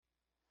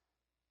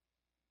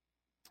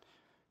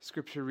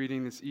Scripture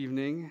reading this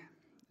evening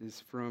is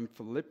from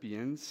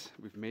Philippians.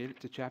 We've made it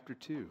to chapter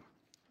 2.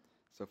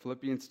 So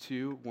Philippians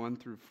 2, 1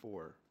 through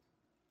 4.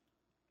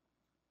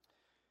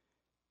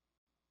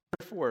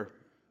 Therefore,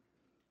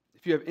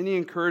 if you have any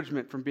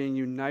encouragement from being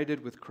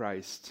united with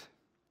Christ,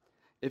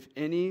 if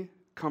any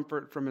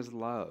comfort from his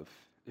love,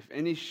 if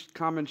any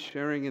common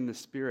sharing in the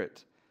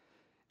Spirit,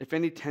 if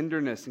any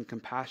tenderness and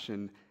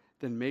compassion,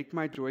 then make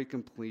my joy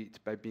complete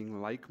by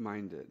being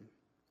like-minded,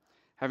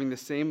 having the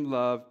same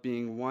love,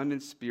 being one in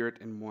spirit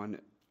and one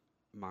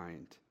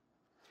mind.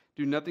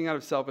 Do nothing out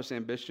of selfish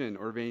ambition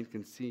or vain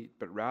conceit,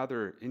 but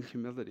rather, in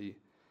humility,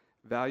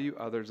 value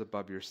others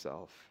above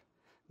yourself,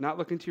 not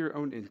looking to your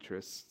own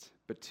interests,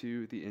 but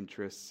to the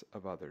interests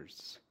of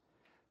others.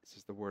 This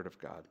is the word of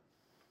God.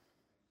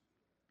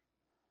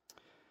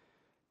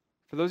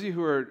 For those of you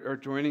who are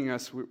joining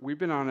us, we've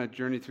been on a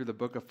journey through the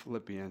book of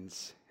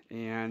Philippians.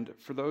 And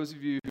for those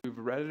of you who've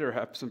read it or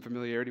have some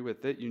familiarity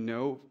with it, you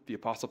know the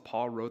Apostle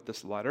Paul wrote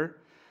this letter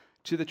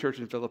to the church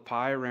in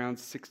Philippi around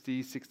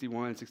 60,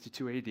 61,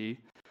 62 AD,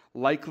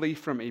 likely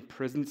from a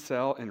prison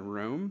cell in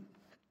Rome.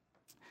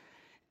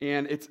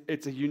 And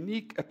it's a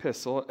unique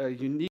epistle, a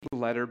unique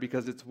letter,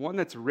 because it's one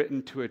that's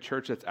written to a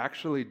church that's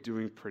actually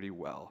doing pretty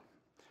well.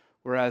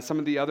 Whereas some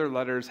of the other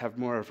letters have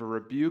more of a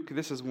rebuke,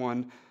 this is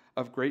one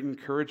of great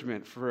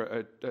encouragement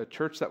for a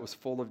church that was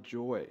full of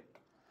joy.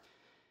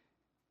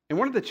 And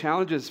one of the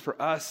challenges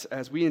for us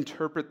as we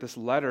interpret this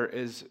letter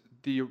is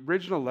the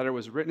original letter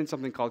was written in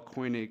something called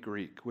Koine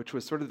Greek, which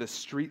was sort of the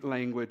street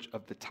language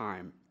of the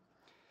time.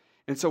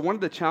 And so one of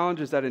the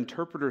challenges that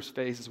interpreters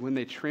face is when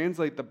they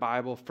translate the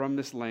Bible from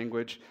this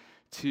language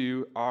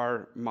to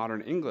our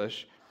modern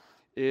English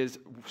is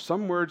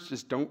some words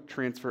just don't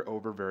transfer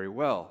over very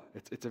well.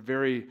 It's a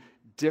very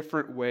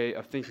different way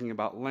of thinking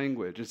about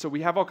language. And so we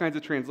have all kinds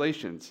of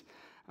translations.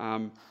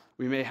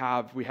 We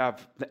have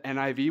the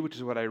NIV, which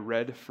is what I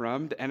read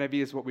from. The NIV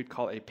is what we'd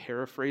call a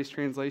paraphrase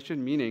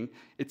translation, meaning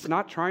it's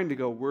not trying to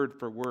go word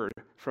for word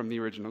from the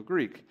original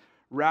Greek.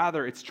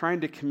 Rather, it's trying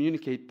to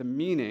communicate the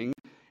meaning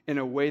in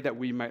a way that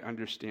we might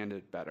understand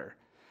it better.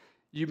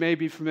 You may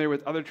be familiar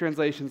with other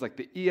translations like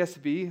the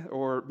ESV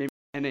or maybe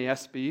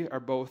NASB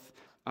are both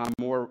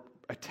more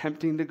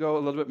attempting to go a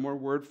little bit more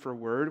word for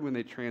word when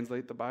they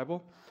translate the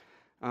Bible.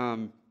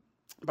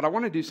 But I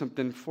want to do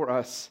something for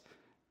us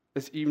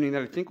this evening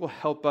that I think will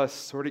help us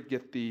sort of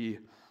get the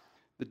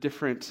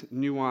different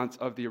nuance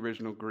of the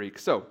original Greek.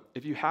 So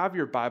if you have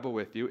your Bible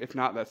with you, if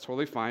not, that's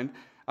totally fine.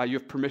 You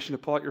have permission to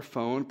pull out your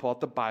phone, pull out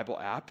the Bible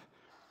app.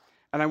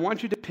 And I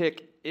want you to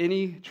pick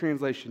any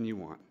translation you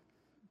want.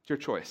 It's your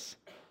choice.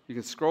 You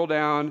can scroll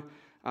down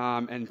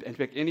and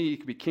pick any. It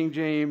could be King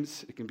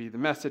James. It can be the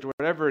Message,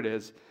 whatever it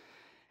is.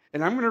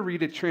 And I'm going to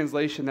read a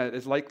translation that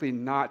is likely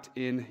not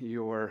in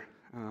your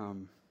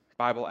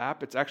Bible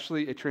app. It's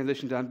actually a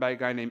translation done by a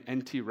guy named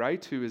N.T.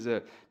 Wright, who is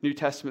a New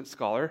Testament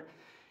scholar.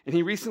 And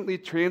he recently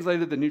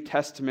translated the New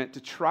Testament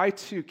to try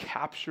to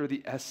capture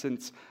the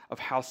essence of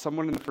how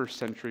someone in the first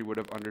century would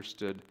have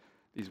understood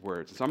these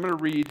words. So I'm going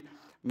to read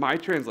my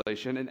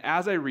translation, and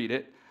as I read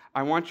it,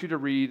 I want you to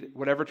read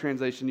whatever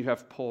translation you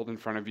have pulled in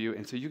front of you,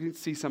 and so you can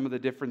see some of the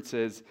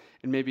differences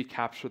and maybe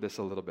capture this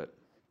a little bit.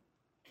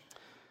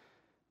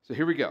 So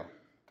here we go.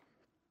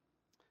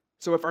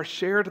 So if our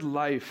shared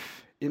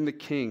life in the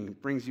King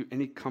brings you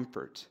any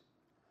comfort,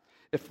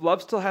 if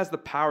love still has the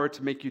power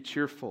to make you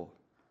cheerful,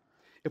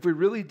 if we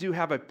really do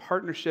have a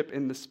partnership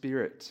in the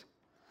Spirit,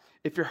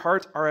 if your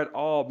hearts are at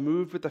all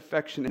moved with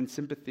affection and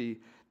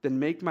sympathy, then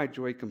make my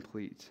joy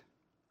complete.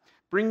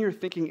 Bring your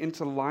thinking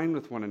into line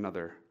with one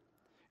another.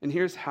 And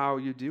here's how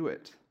you do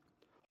it.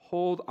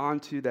 Hold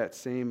on to that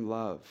same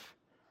love.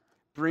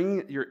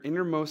 Bring your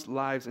innermost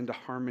lives into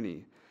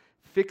harmony.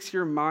 Fix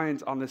your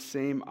minds on the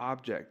same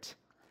object.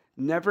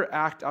 Never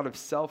act out of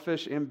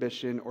selfish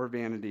ambition or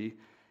vanity.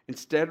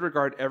 Instead,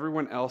 regard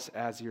everyone else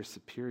as your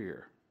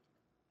superior.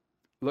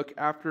 Look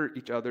after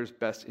each other's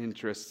best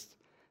interests,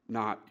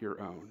 not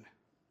your own.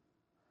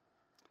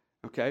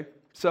 Okay,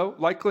 so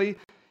likely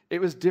it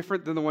was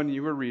different than the one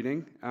you were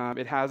reading.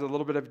 It has a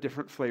little bit of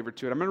different flavor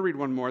to it. I'm going to read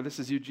one more. This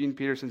is Eugene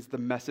Peterson's The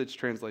Message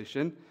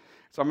translation.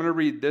 So I'm going to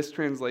read this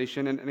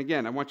translation. And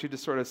again, I want you to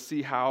sort of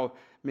see how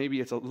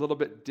maybe it's a little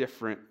bit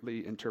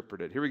differently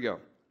interpreted. Here we go.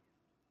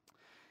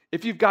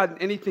 If you've gotten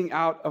anything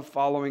out of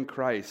following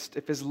Christ,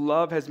 if his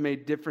love has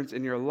made difference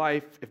in your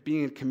life, if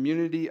being in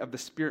community of the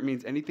Spirit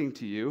means anything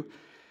to you,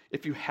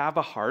 if you have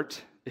a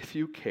heart, if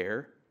you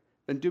care,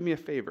 then do me a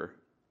favor.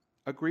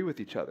 Agree with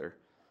each other.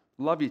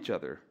 Love each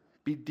other.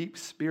 Be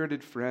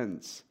deep-spirited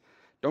friends.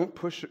 Don't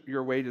push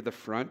your way to the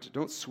front.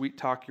 Don't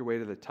sweet-talk your way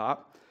to the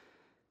top.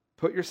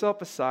 Put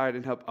yourself aside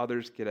and help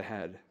others get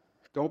ahead.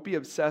 Don't be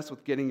obsessed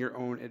with getting your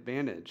own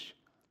advantage.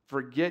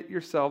 Forget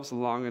yourselves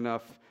long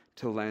enough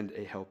to lend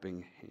a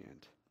helping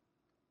hand.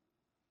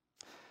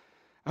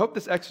 I hope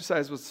this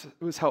exercise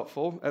was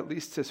helpful, at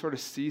least to sort of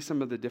see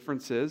some of the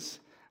differences.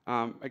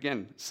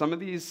 Again, some of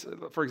these,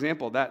 for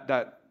example, that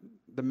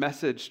the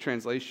Message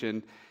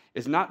translation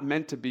is not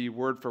meant to be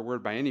word for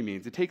word by any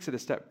means. It takes it a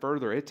step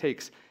further. It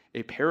takes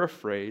a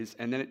paraphrase,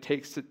 and then it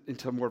takes it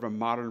into more of a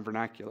modern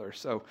vernacular.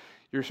 So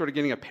you're sort of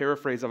getting a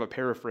paraphrase of a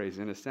paraphrase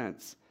in a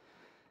sense.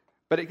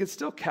 But it can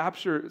still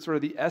capture sort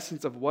of the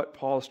essence of what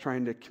Paul is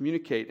trying to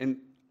communicate. And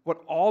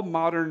what all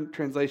modern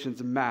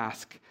translations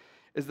mask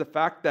is the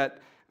fact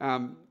that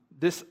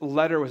this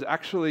letter was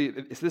actually,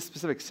 this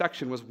specific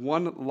section was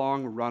one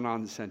long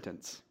run-on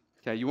sentence.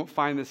 Okay, you won't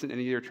find this in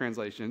any of your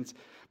translations,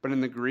 but in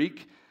the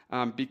Greek,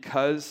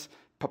 because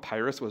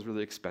papyrus was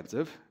really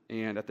expensive,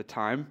 and at the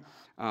time,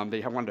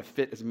 they wanted to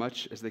fit as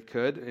much as they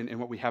could in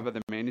what we have of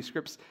the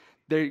manuscripts,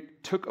 they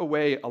took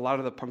away a lot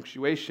of the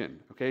punctuation.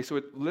 Okay, so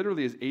it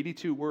literally is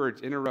 82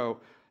 words in a row,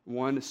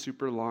 one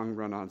super long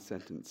run-on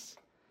sentence.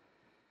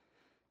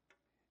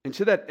 And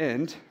to that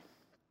end,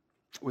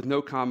 with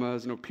no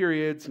commas, no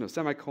periods, no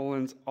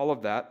semicolons, all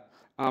of that,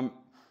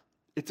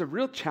 it's a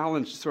real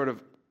challenge to sort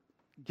of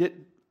get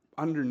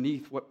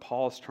underneath what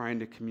Paul's trying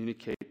to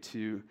communicate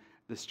to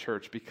this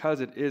church, because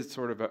it is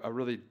sort of a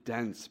really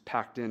dense,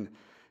 packed-in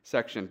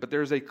section. But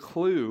there's a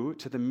clue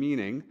to the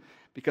meaning,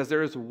 because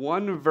there is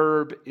one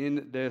verb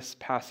in this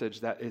passage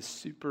that is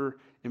super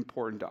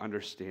important to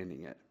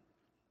understanding it.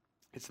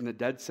 It's in the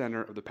dead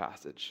center of the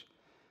passage.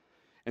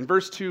 In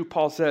verse 2,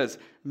 Paul says,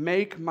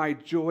 "Make my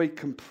joy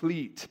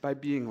complete by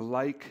being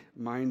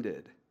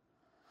like-minded."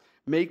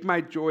 Make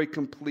my joy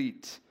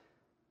complete.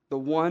 The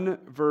one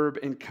verb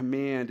in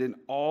command in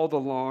all the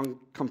long,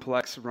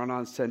 complex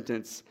run-on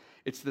sentence,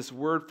 it's this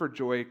word for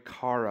joy,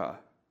 chara,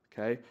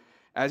 okay?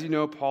 As you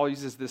know, Paul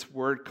uses this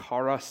word,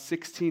 chara,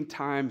 16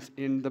 times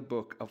in the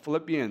book of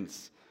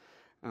Philippians.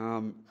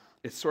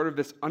 It's sort of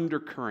this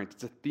undercurrent.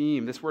 It's a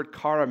theme. This word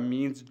chara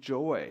means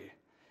joy.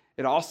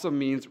 It also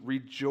means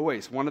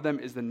rejoice. One of them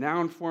is the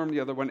noun form.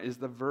 The other one is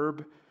the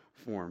verb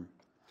form.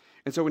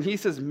 And so when he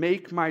says,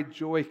 make my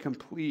joy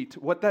complete,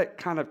 what that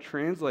kind of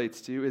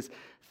translates to is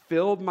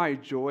filled my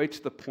joy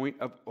to the point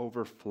of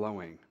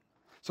overflowing.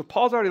 So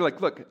Paul's already like,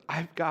 look,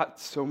 I've got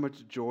so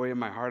much joy in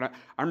my heart.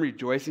 I'm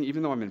rejoicing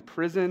even though I'm in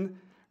prison,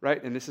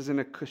 right? And this isn't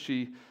a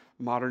cushy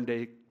modern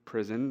day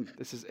prison.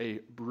 This is a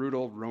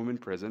brutal Roman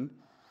prison.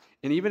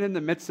 And even in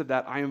the midst of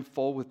that, I am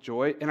full with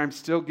joy, and I'm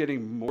still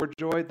getting more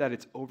joy that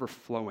it's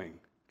overflowing,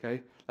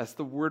 okay? That's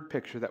the word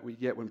picture that we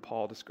get when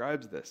Paul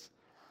describes this.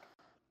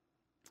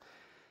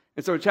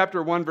 And so in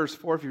chapter 1, verse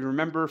 4, if you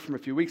remember from a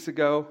few weeks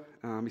ago,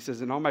 he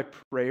says, in all my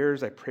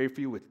prayers, I pray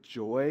for you with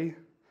joy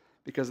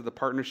because of the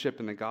partnership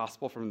in the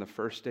gospel from the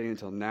first day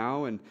until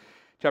now. And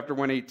chapter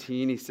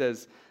 1:18, he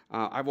says,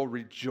 I will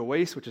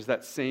rejoice, which is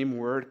that same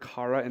word,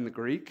 chara in the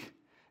Greek.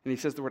 And he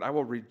says the word, I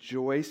will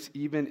rejoice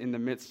even in the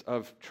midst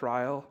of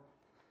trial.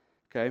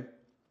 Okay?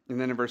 And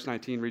then in verse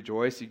 19,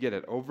 rejoice, you get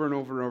it over and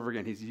over and over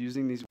again. He's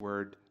using these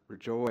words,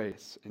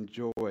 rejoice and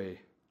joy.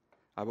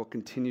 I will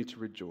continue to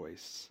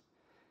rejoice.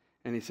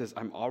 And he says,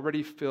 I'm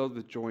already filled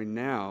with joy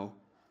now,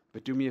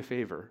 but do me a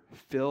favor,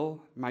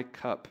 fill my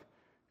cup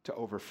to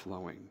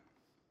overflowing.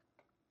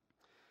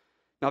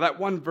 Now that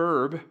one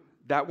verb,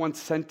 that one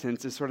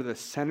sentence is sort of the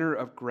center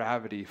of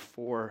gravity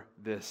for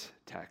this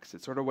text.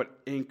 It's sort of what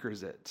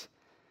anchors it.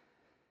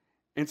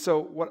 And so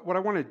what I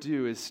want to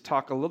do is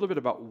talk a little bit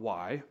about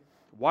why.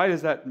 Why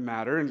does that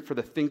matter? And for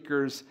the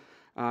thinkers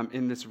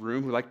in this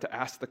room who like to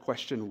ask the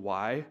question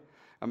why,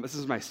 this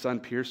is my son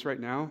Pierce right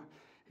now.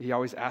 He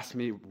always asks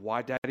me,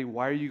 why, Daddy,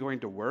 why are you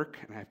going to work?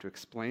 And I have to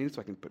explain so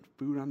I can put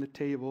food on the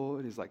table.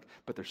 And he's like,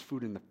 but there's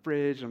food in the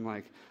fridge. I'm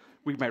like,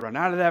 we might run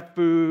out of that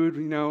food,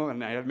 you know,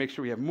 and I have to make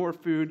sure we have more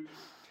food.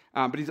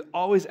 But he's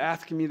always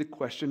asking me the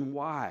question,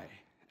 why?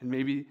 And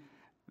maybe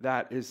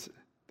that is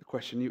the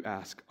question you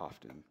ask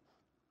often.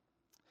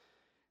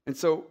 And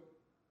so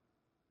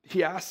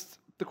he asks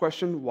the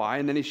question why,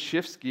 and then he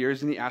shifts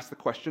gears and he asks the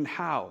question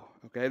how.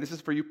 Okay, this is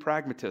for you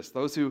pragmatists,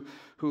 those who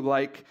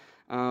like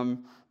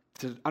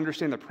to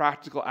understand the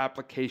practical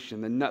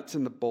application, the nuts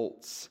and the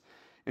bolts.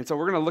 And so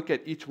we're going to look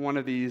at each one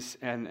of these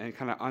and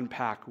kind of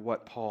unpack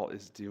what Paul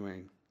is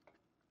doing.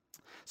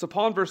 So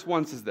Paul in verse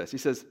 1 says this. He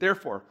says,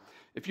 therefore,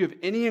 if you have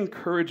any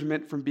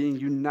encouragement from being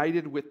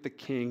united with the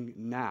king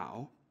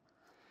now,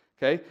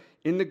 okay,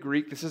 in the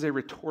Greek, this is a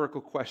rhetorical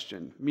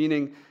question,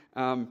 meaning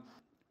when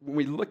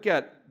we look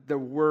at the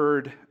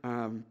word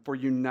for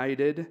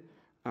united,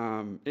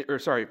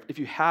 if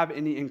you have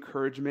any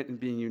encouragement in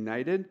being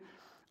united,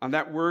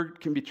 that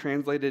word can be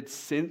translated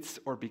since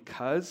or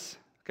because,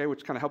 okay,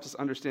 which kind of helps us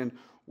understand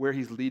where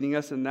he's leading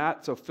us in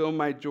that. So fill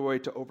my joy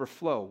to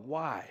overflow.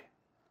 Why?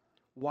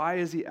 Why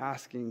is he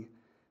asking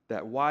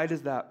that? Why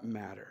does that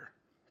matter?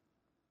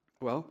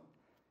 Well,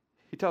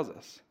 he tells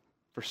us,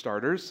 for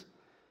starters,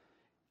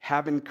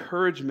 have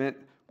encouragement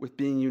with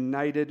being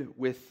united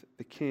with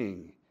the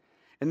king.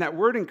 And that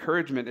word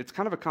encouragement, it's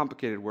kind of a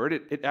complicated word.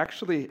 It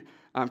actually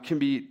can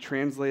be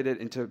translated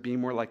into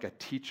being more like a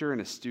teacher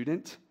and a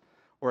student,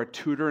 or a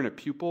tutor and a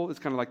pupil. It's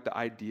kind of like the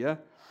idea.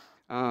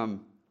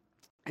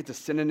 It's a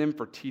synonym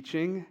for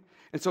teaching.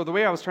 And so the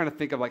way I was trying to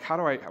think of like,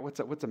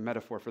 what's a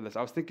metaphor for this?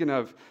 I was thinking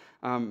of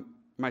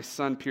my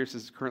son Pierce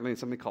is currently in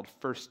something called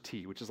First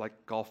Tee, which is like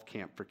golf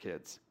camp for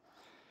kids.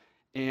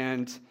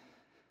 And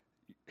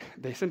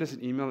they sent us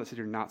an email that said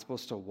you're not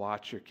supposed to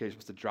watch your kids,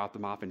 you're supposed to drop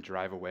them off and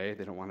drive away.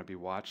 They don't want to be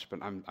watched, but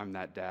I'm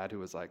that dad who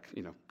was like,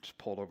 just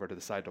pulled over to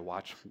the side to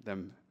watch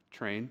them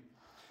train.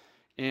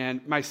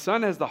 And my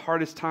son has the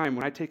hardest time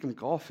when I take him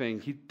golfing.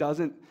 He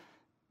doesn't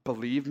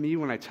believe me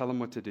when I tell him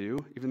what to do,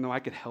 even though I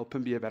could help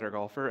him be a better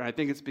golfer. And I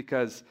think it's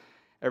because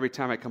every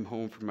time I come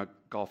home from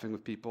golfing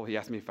with people, he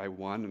asks me if I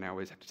won, and I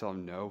always have to tell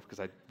him no because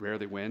I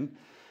rarely win.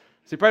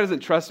 So he probably doesn't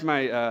trust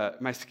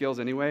my skills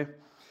anyway.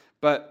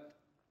 But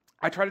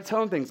I try to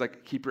tell him things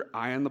like, keep your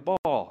eye on the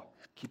ball,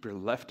 keep your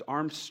left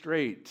arm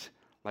straight,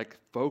 like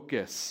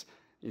focus,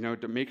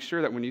 to make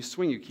sure that when you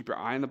swing, you keep your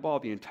eye on the ball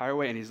the entire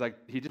way. And he's like,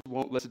 he just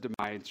won't listen to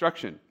my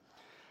instruction.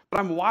 But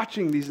I'm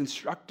watching these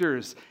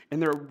instructors,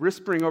 and they're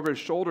whispering over his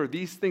shoulder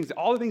these things,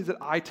 all the things that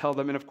I tell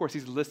them, and of course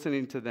he's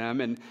listening to them,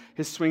 and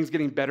his swing's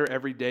getting better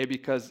every day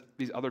because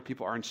these other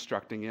people are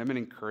instructing him and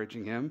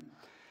encouraging him.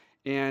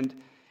 And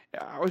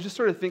I was just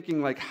sort of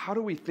thinking, like, how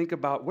do we think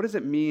about, what does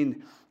it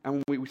mean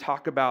when we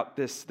talk about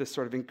this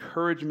sort of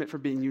encouragement for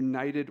being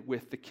united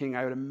with the King?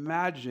 I would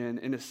imagine,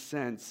 in a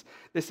sense,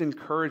 this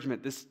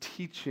encouragement, this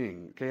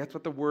teaching, okay, that's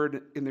what the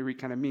word in the Greek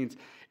kind of means.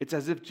 It's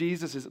as if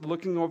Jesus is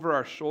looking over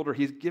our shoulder.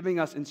 He's giving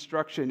us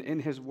instruction in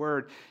his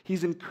word.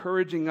 He's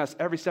encouraging us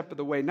every step of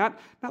the way, not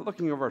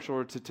looking over our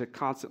shoulder to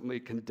constantly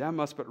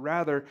condemn us, but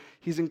rather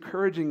he's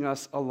encouraging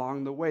us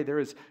along the way. There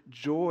is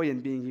joy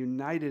in being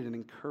united and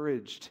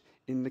encouraged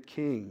in the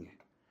King.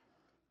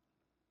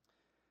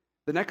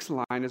 The next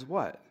line is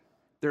what?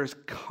 There is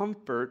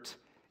comfort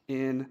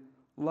in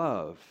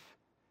love.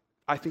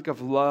 I think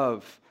of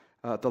love,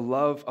 the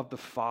love of the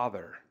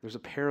Father. There's a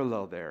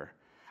parallel there.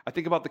 I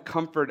think about the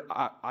comfort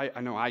I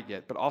know I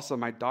get, but also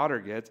my daughter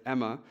gets,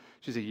 Emma.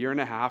 She's 1.5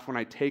 years. When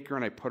I take her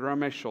and I put her on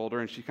my shoulder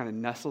and she kind of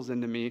nestles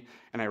into me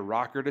and I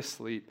rock her to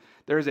sleep,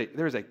 there's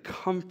a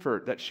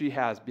comfort that she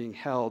has being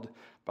held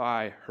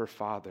by her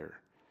Father.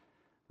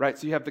 Right?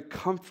 So you have the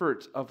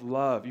comfort of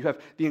love. You have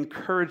the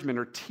encouragement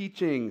or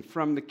teaching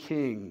from the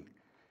King.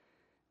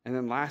 And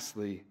then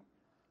lastly,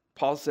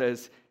 Paul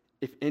says,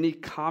 if any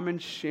common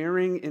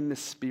sharing in the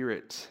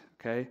Spirit,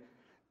 okay?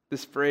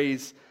 This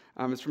phrase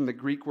is from the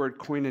Greek word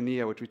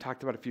koinonia, which we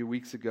talked about a few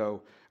weeks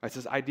ago. It's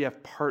this idea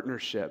of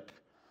partnership.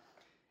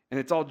 And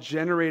it's all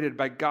generated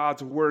by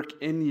God's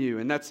work in you.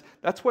 And that's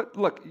what,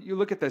 you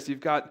look at this. You've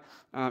got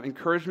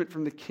encouragement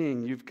from the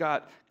King. You've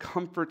got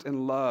comfort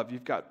and love.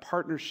 You've got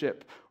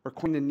partnership or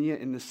koinonia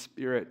in the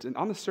Spirit. And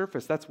on the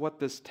surface, that's what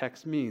this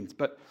text means.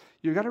 But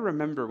you've got to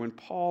remember, when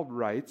Paul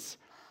writes,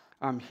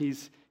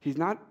 he's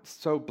not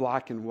so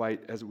black and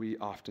white as we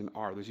often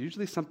are. There's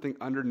usually something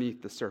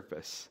underneath the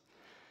surface.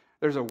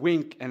 There's a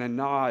wink and a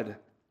nod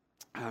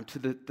to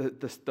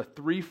the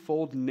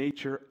threefold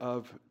nature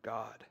of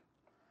God.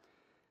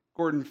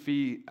 Gordon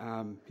Fee,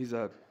 he's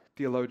a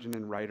theologian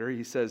and writer.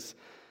 He says,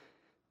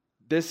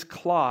 this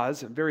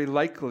clause very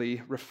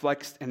likely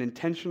reflects an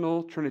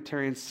intentional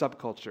Trinitarian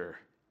subculture.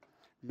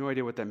 No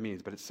idea what that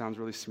means, but it sounds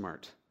really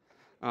smart.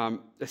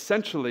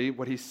 Essentially,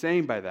 what he's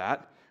saying by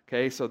that,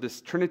 okay, so this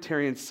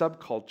Trinitarian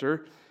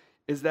subculture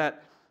is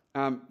that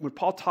when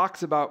Paul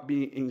talks about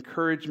being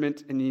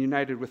encouragement and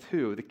united with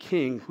who? The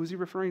King. Who's he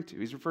referring to?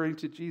 He's referring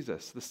to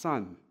Jesus, the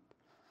Son.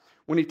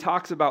 When he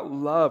talks about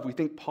love, we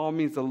think Paul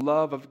means the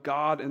love of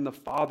God and the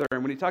Father.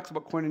 And when he talks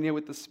about koinonia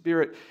with the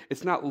Spirit,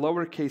 it's not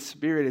lowercase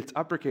spirit, it's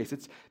uppercase.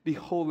 It's the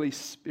Holy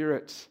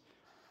Spirit.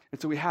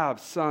 And so we have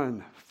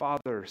Son,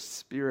 Father,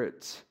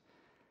 Spirit.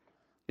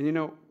 And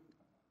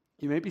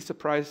you may be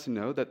surprised to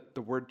know that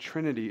the word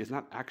Trinity is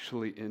not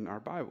actually in our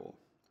Bible.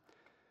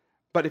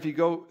 But if you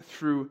go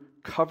through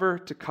cover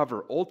to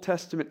cover, Old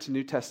Testament to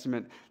New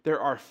Testament, there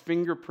are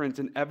fingerprints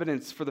and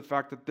evidence for the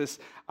fact that this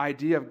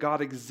idea of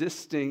God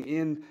existing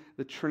in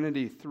the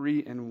Trinity, 3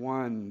 in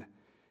 1,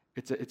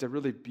 it's a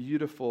really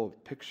beautiful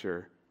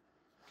picture.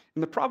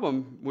 And the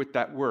problem with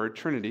that word,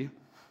 Trinity,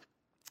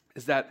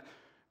 is that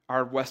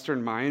our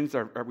Western minds,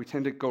 we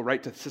tend to go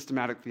right to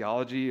systematic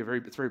theology.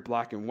 It's very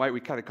black and white. We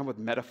kind of come with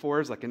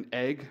metaphors like an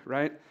egg,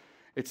 right?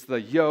 It's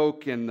the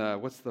yolk and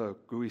what's the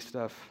gooey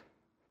stuff?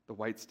 The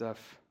white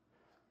stuff,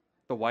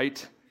 the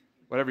white,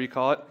 whatever you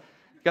call it.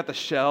 You got the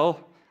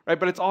shell, right?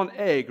 But it's all an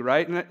egg,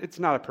 right? And it's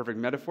not a perfect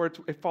metaphor.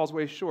 It falls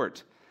way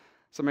short.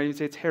 Some might even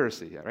say it's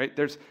heresy, right?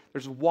 There's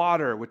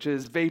water, which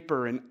is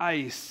vapor and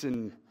ice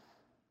and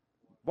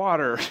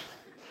water.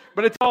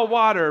 But it's all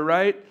water,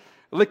 right?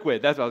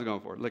 Liquid, that's what I was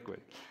going for,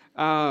 liquid.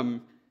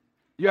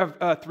 You have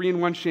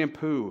 3-in-1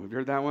 shampoo. Have you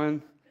heard that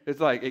one? It's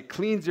like it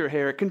cleans your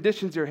hair, it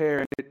conditions your hair,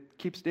 and it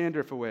keeps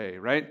dandruff away,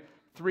 right?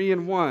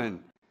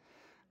 3-in-1.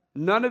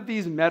 None of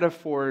these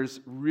metaphors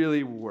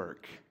really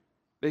work.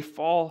 They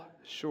fall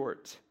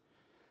short.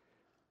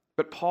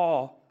 But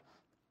Paul,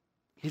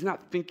 he's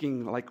not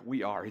thinking like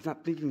we are. He's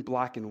not thinking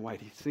black and white.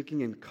 He's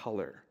thinking in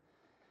color.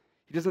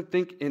 He doesn't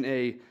think in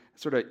a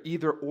sort of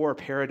either-or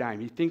paradigm.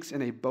 He thinks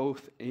in a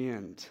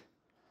both-and.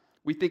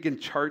 We think in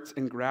charts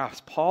and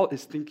graphs. Paul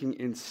is thinking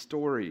in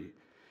story.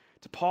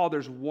 To Paul,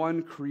 there's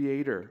one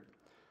creator,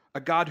 a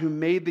God who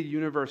made the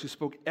universe, who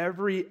spoke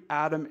every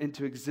atom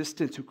into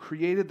existence, who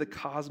created the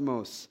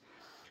cosmos,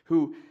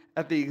 who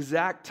at the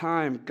exact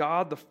time,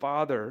 God the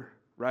Father,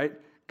 right?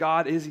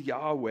 God is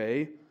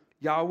Yahweh.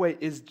 Yahweh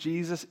is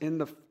Jesus in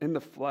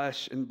the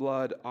flesh and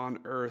blood on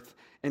earth.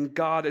 And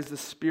God is the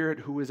Spirit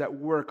who is at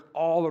work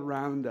all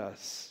around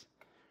us.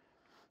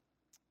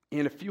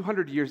 And a few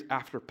hundred years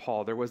after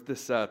Paul, there was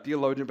this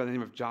theologian by the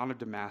name of John of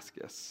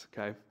Damascus,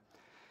 okay?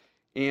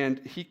 And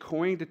he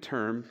coined a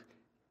term,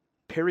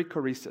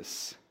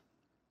 perichoresis.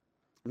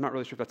 I'm not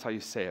really sure if that's how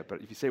you say it,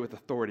 but if you say it with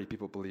authority,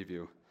 people believe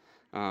you.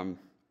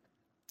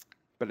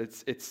 But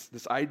it's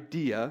this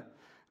idea.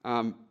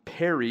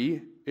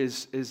 Peri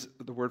is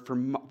the word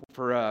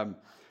for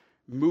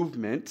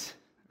movement,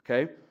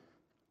 okay?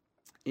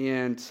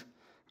 And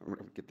I'm going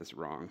to get this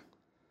wrong.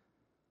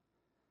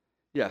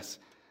 Yes.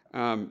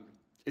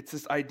 It's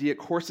this idea.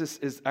 Choresis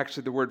is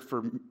actually the word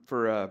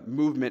for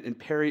movement, and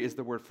peri is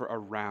the word for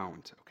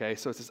around. Okay,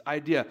 so it's this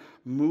idea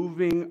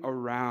moving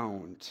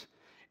around.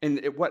 And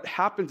what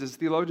happens is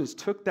theologians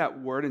took that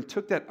word and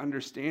took that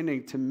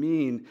understanding to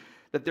mean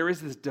that there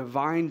is this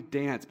divine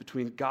dance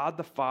between God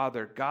the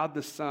Father, God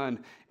the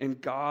Son,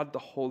 and God the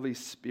Holy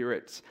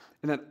Spirit.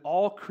 And that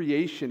all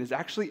creation is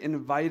actually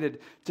invited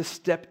to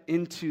step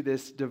into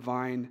this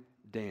divine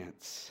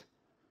dance.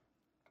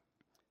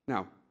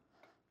 Now,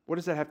 what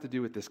does that have to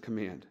do with this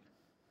command?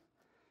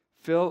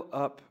 Fill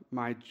up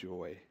my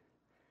joy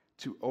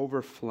to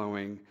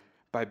overflowing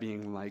by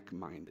being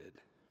like-minded.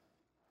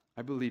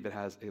 I believe it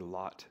has a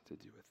lot to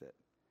do with it.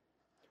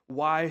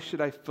 Why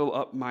should I fill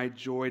up my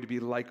joy to be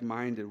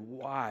like-minded?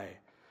 Why?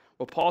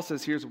 Well, Paul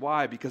says here's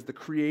why. Because the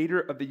creator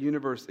of the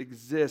universe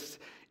exists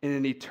in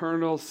an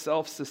eternal,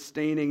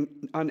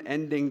 self-sustaining,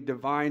 unending,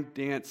 divine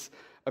dance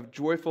of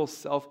joyful,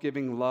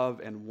 self-giving love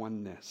and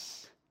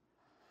oneness.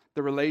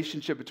 The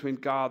relationship between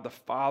God, the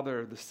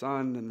Father, the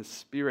Son, and the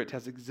Spirit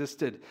has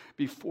existed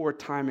before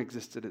time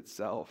existed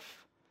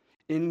itself,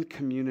 in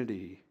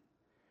community.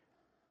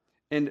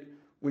 And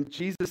when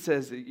Jesus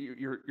says that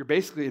you're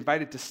basically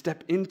invited to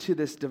step into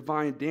this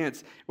divine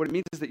dance, what it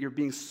means is that you're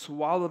being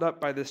swallowed up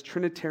by this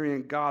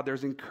Trinitarian God.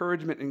 There's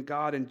encouragement in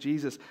God and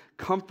Jesus,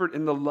 comfort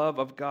in the love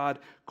of God,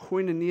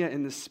 koinonia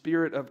in the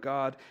Spirit of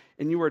God,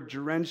 and you are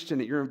drenched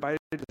in it. You're invited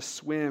to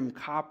swim,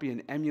 copy,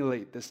 and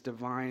emulate this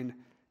divine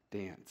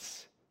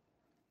dance.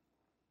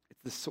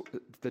 It's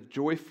the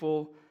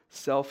joyful,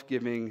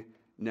 self-giving,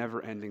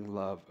 never-ending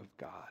love of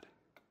God.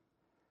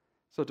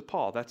 So to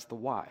Paul, that's the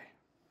why.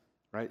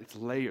 Right?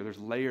 There's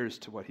layers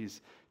to what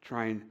he's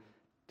trying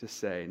to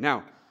say.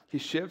 Now, he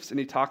shifts and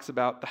he talks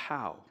about the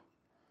how.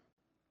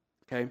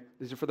 Okay?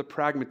 These are for the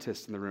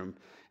pragmatists in the room.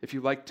 If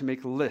you like to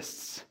make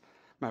lists,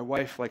 my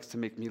wife likes to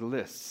make me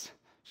lists.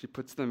 She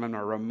puts them on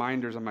our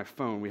reminders on my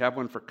phone. We have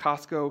one for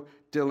Costco,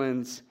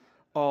 Dillon's,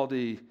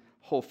 Aldi,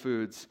 Whole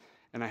Foods,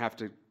 and I have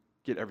to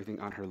get everything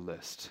on her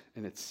list,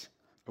 and it's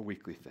a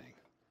weekly thing.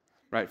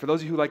 Right? For those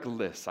of you who like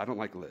lists, I don't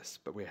like lists,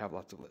 but we have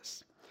lots of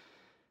lists.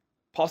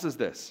 Paul says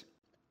this.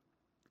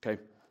 Okay,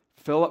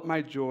 fill up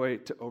my joy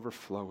to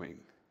overflowing.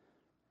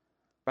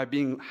 By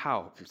being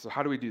how? So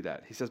how do we do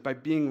that? He says, by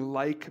being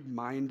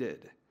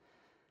like-minded.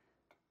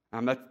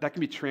 That can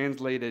be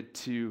translated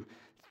to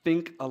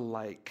think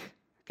alike.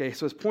 Okay,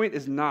 so his point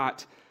is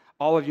not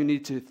all of you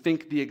need to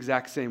think the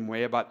exact same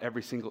way about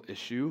every single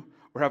issue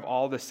or have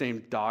all the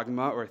same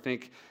dogma or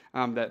think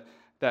that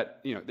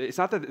it's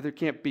not that there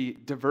can't be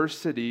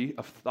diversity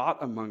of thought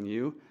among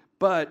you,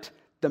 but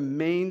the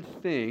main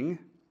thing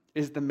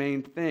is the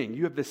main thing.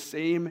 You have the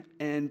same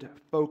end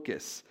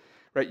focus,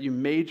 right? You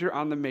major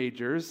on the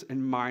majors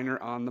and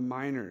minor on the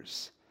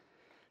minors.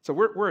 So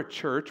we're a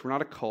church, we're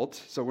not a cult,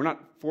 so we're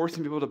not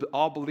forcing people to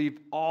all believe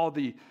all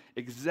the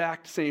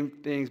exact same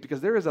things because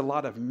there is a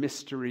lot of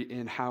mystery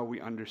in how we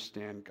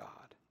understand God.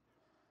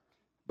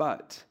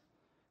 But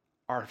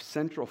our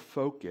central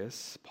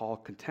focus, Paul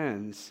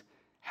contends,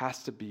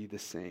 has to be the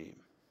same.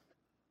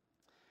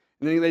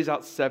 And then he lays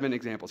out 7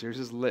 examples. Here's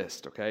his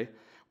list, okay?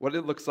 What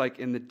it looks like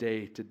in the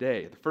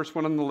day-to-day. The first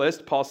one on the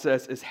list, Paul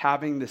says, is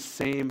having the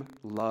same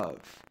love.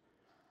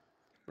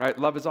 Right?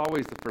 Love is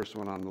always the first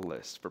one on the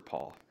list for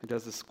Paul. He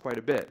does this quite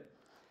a bit.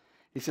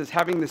 He says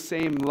having the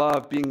same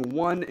love, being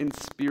one in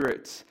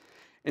spirit.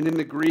 And in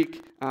the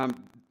Greek,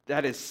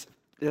 it is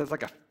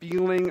like a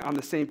feeling on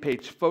the same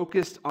page,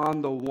 focused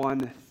on the one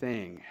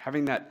thing,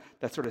 having that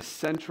sort of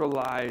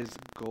centralized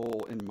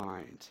goal in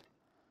mind.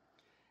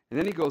 And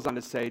then he goes on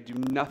to say, do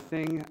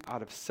nothing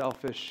out of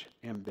selfish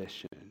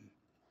ambition.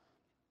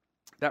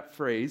 That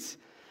phrase,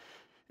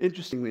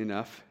 interestingly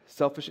enough,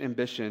 selfish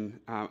ambition,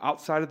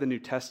 outside of the New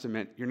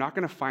Testament, you're not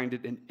going to find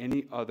it in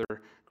any other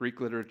Greek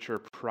literature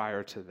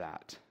prior to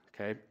that,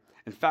 okay?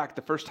 In fact,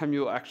 the first time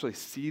you'll actually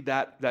see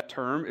that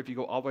term, if you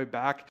go all the way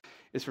back,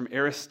 is from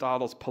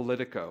Aristotle's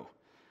Politico.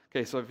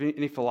 Okay, so if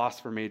any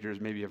philosopher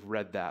majors maybe have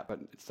read that, but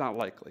it's not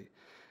likely.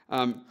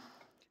 And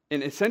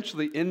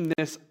essentially in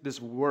this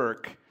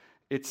work,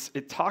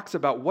 it talks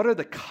about what are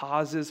the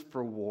causes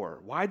for war.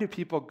 Why do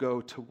people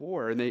go to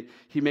war? And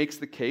he makes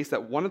the case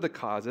that one of the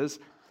causes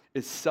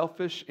is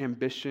selfish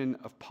ambition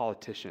of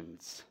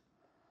politicians.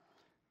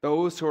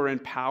 Those who are in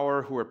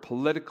power, who are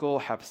political,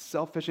 have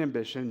selfish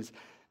ambitions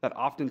that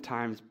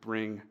oftentimes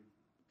bring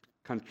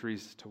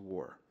countries to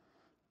war.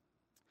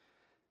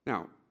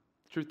 Now,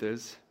 truth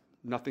is,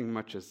 nothing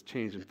much has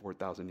changed in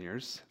 4,000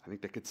 years. I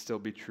think that could still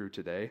be true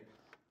today.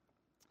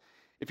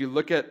 If you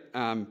look at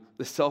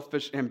the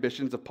selfish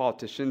ambitions of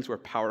politicians who are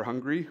power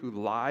hungry, who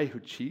lie, who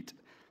cheat,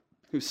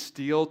 who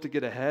steal to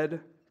get ahead,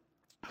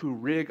 who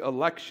rig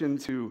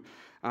elections, who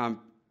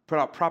put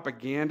out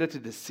propaganda to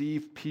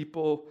deceive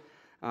people,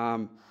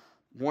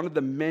 one of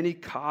the many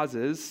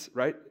causes,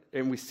 right,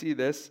 and we see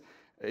this,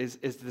 is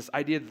this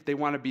idea that they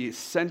want to be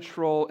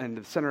central and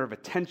the center of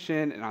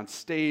attention and on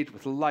stage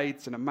with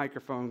lights and a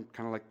microphone,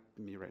 kind of like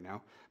me right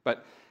now.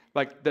 But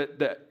like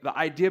the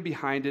idea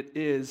behind it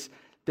is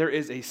there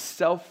is a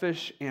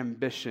selfish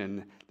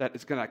ambition that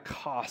is going to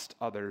cost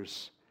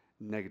others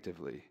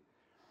negatively.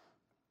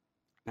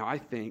 Now, I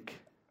think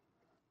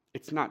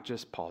it's not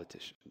just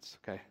politicians,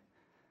 okay?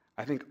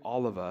 I think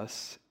all of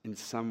us, in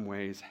some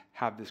ways,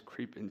 have this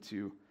creep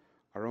into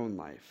our own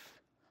life.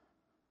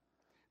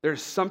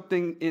 There's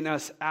something in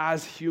us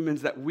as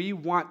humans that we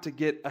want to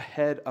get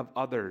ahead of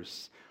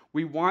others.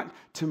 We want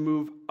to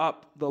move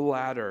up the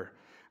ladder.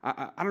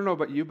 I don't know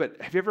about you,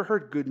 but have you ever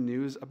heard good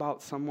news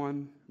about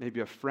someone, maybe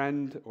a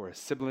friend or a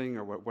sibling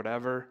or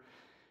whatever?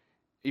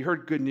 You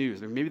heard good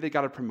news. Maybe they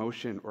got a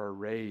promotion or a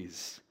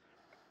raise.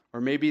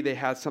 Or maybe they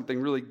had something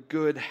really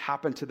good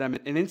happen to them.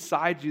 And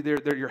inside you,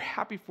 you're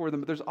happy for them,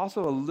 but there's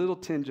also a little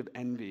tinge of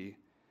envy.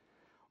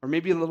 Or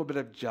maybe a little bit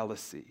of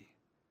jealousy.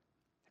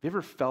 Have you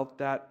ever felt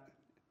that?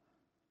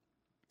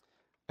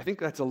 I think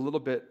that's a little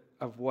bit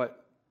of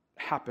what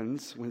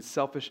happens when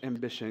selfish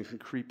ambition can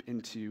creep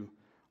into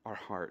our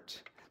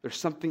heart. There's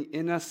something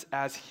in us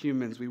as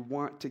humans. We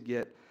want to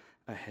get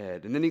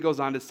ahead. And then he goes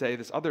on to say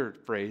this other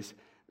phrase,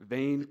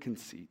 vain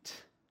conceit.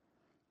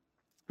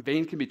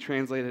 Vain can be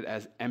translated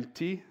as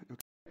empty.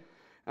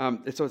 So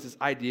it's this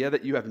idea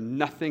that you have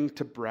nothing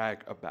to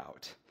brag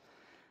about.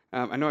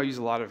 I know I use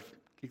a lot of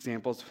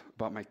examples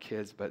about my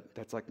kids, but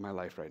that's like my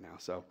life right now.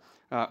 So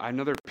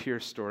another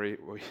Pierce story.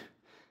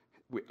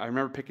 I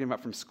remember picking him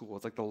up from school.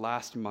 It's like the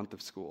last month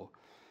of school.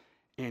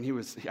 And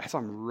I saw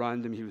him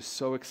run to me. He was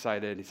so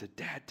excited. He said,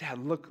 Dad,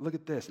 look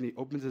at this. And he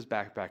opens his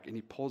backpack and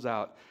he pulls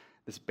out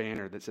this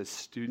banner that says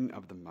Student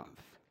of the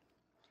Month.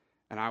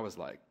 And I was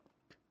like,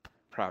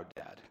 proud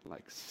dad,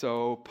 like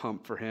so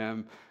pumped for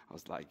him. I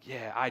was like,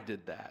 yeah, I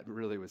did that. It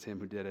really was him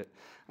who did it.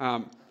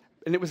 And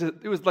it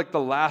was like the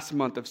last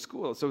month of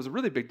school. So it was a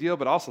really big deal,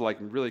 but also like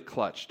really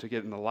clutch to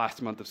get in the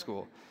last month of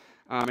school.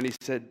 And he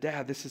said,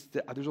 Dad,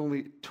 there's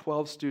only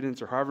 12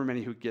 students or however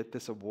many who get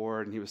this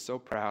award. And he was so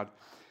proud.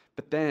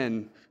 But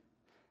then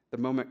the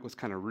moment was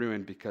kind of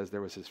ruined because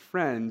there was his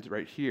friend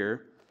right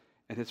here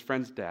and his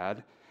friend's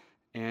dad.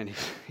 And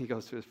he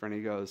goes to his friend,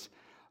 he goes,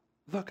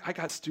 look, I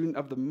got Student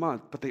of the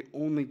Month, but they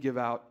only give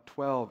out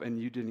 12 and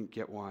you didn't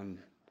get one.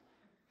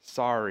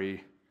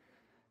 Sorry.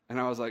 And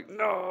I was like,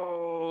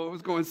 no, it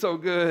was going so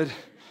good.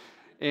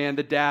 And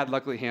the dad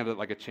luckily handled it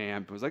like a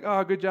champ. It was like,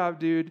 oh, good job,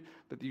 dude.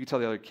 But you could tell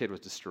the other kid was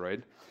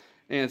destroyed.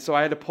 And so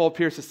I had to pull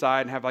Pierce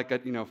aside and have like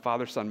a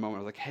father-son moment.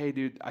 I was like, hey,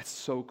 dude, that's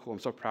so cool. I'm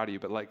so proud of you.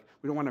 But like,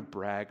 we don't want to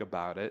brag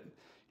about it.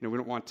 We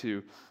don't want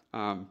to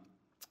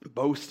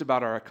boast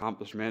about our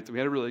accomplishments. We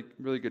had a really,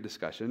 really good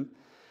discussion.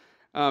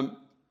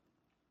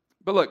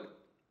 But look,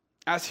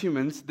 as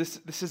humans,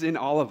 this is in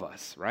all of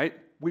us, right?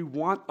 We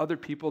want other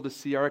people to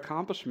see our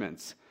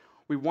accomplishments.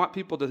 We want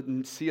people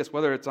to see us,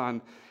 whether it's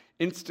on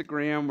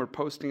Instagram, we're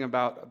posting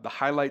about the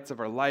highlights of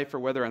our life, or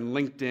whether on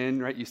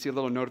LinkedIn, right? You see a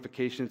little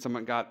notification,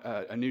 someone got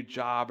a new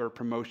job or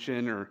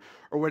promotion or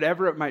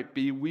whatever it might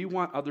be. We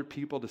want other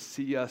people to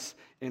see us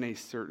in a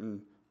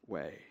certain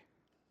way.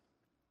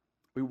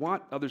 We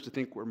want others to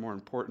think we're more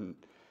important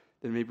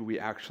than maybe we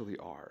actually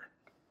are.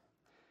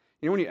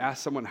 When you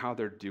ask someone how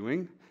they're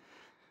doing,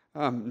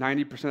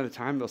 90% of the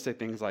time they'll say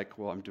things like,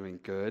 well, I'm doing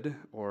good,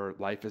 or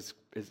life is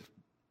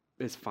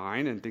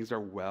fine and things are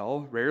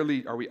well.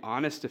 Rarely are we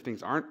honest if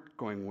things aren't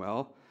going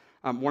well.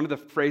 One of the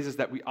phrases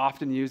that we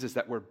often use is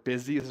that we're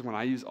busy. This is one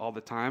I use all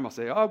the time. I'll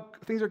say, oh,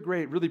 things are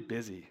great, really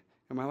busy.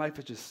 And my life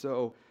is just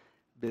so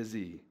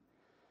busy.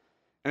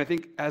 And I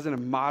think as a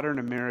modern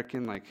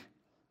American, like,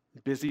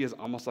 busy is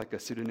almost like a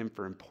pseudonym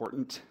for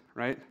important,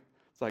 right?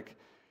 It's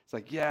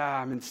like, yeah,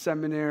 I'm in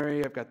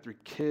seminary, I've got 3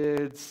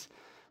 kids,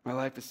 my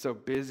life is so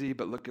busy,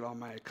 but look at all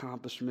my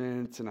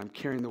accomplishments, and I'm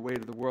carrying the weight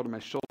of the world on my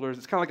shoulders.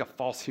 It's kind of like a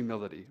false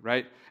humility,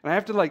 right? And I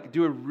have to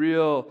do a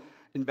real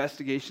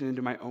investigation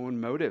into my own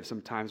motive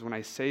sometimes when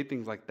I say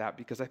things like that,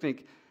 because I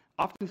think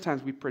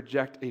oftentimes we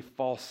project a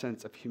false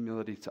sense of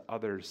humility to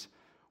others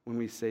when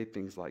we say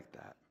things like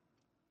that.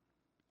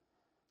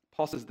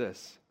 Paul says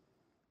this: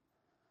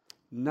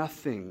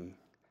 nothing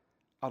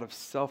out of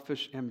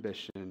selfish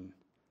ambition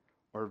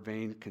or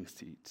vain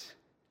conceit.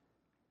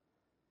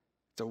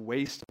 It's a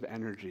waste of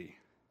energy.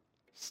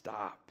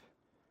 Stop.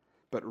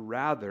 But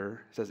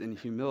rather, it says in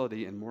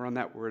humility, and more on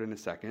that word in a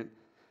second,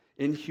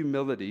 in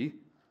humility,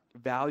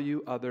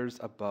 value others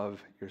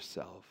above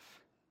yourself.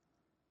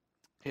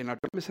 Okay, now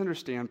don't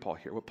misunderstand Paul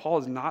here. What Paul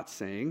is not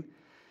saying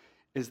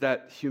is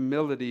that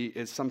humility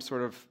is some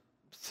sort of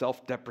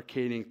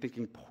self-deprecating,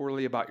 thinking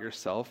poorly about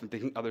yourself and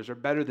thinking others are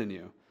better than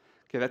you.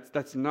 Okay,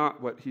 that's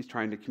not what he's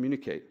trying to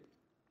communicate.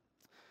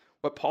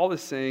 What Paul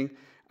is saying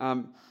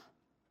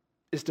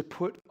is to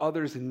put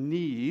others'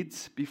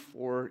 needs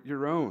before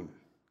your own.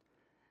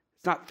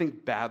 It's not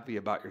think badly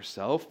about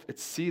yourself.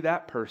 It's see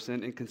that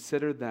person and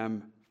consider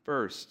them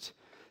first.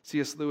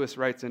 C.S. Lewis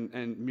writes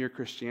in Mere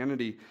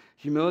Christianity,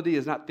 humility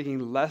is not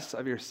thinking less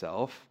of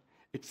yourself,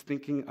 it's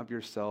thinking of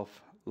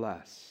yourself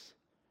less.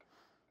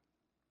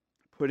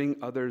 Putting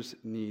others'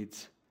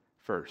 needs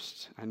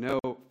first. I know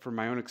from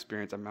my own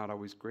experience, I'm not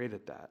always great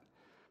at that.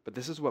 But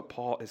this is what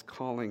Paul is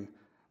calling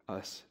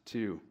us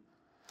to.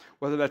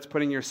 Whether that's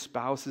putting your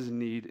spouse's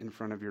need in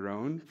front of your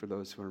own, for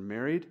those who are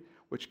married,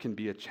 which can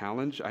be a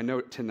challenge. I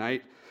know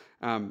tonight,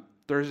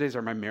 Thursdays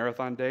are my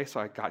marathon day, so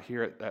I got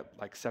here at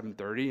like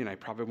 7:30, and I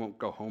probably won't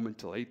go home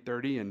until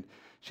 8:30, and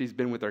she's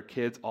been with our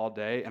kids all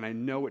day, and I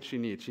know what she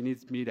needs. She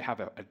needs me to have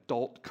an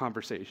adult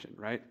conversation,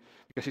 right?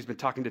 Because she's been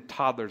talking to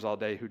toddlers all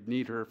day who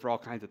need her for all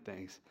kinds of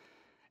things.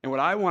 And what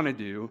I want to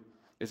do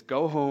is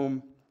go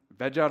home,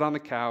 veg out on the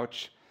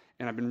couch,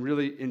 and I've been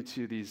really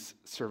into these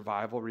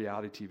survival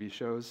reality TV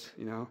shows,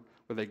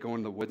 where they go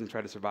in the woods and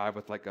try to survive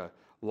with like a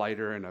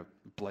lighter and a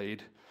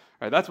blade.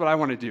 All right, that's what I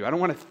want to do. I don't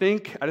want to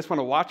think. I just want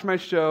to watch my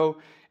show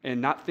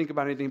and not think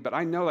about anything. But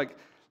I know, like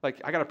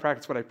I got to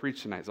practice what I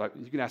preach tonight. So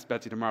you can ask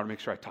Betsy tomorrow to make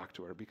sure I talk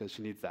to her because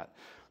she needs that.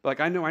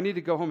 But I know I need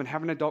to go home and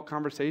have an adult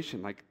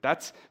conversation.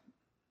 That's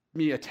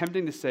me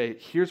attempting to say,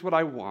 here's what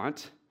I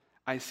want.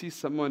 I see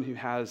someone who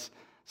has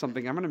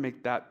something. I'm going to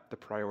make that the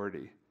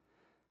priority.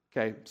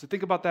 Okay, so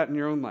think about that in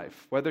your own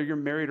life, whether you're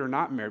married or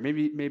not married.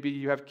 Maybe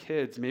you have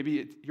kids. Maybe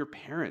it's your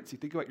parents. You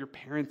think about your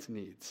parents'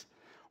 needs,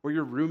 or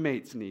your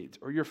roommates' needs,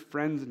 or your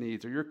friends'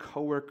 needs, or your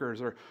coworkers,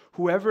 or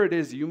whoever it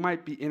is you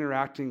might be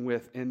interacting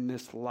with in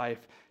this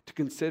life, to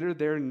consider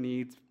their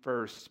needs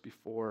first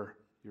before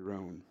your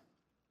own.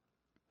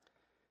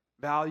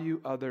 Value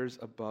others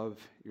above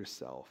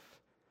yourself.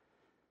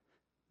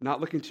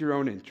 Not looking to your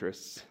own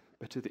interests,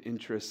 but to the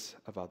interests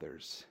of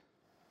others.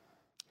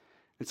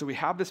 And so we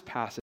have this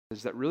passage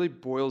that really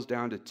boils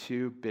down to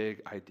two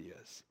big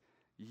ideas: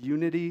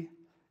 unity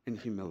and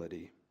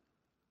humility.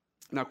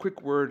 Now,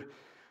 quick word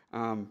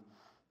on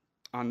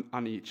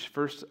each.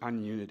 First,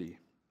 on unity.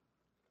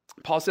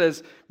 Paul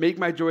says, make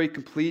my joy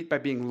complete by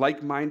being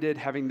like-minded,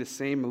 having the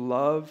same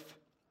love.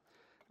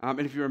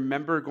 And if you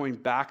remember going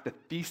back, the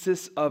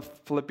thesis of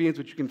Philippians,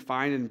 which you can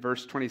find in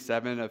verse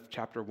 27 of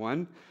chapter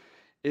 1,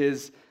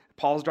 is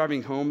Paul's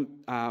driving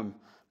home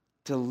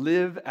to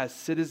live as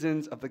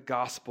citizens of the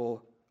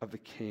gospel of the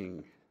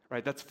King.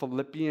 Right? That's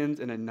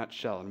Philippians in a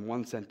nutshell, in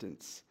one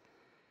sentence.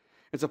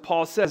 And so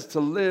Paul says to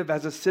live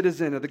as a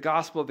citizen of the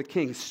gospel of the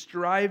King,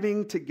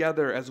 striving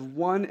together as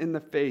one in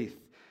the faith.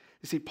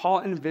 You see,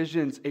 Paul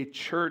envisions a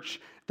church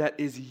that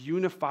is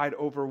unified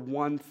over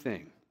one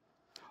thing.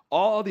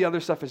 All the other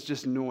stuff is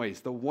just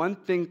noise. The one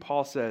thing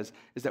Paul says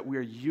is that we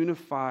are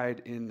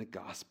unified in the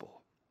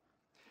gospel.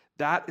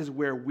 That is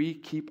where we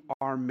keep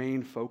our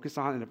main focus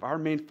on. And if our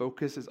main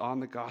focus is on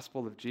the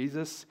gospel of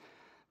Jesus,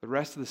 the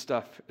rest of the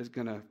stuff is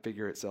going to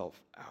figure itself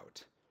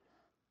out.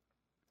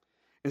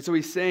 And so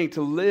he's saying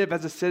to live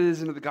as a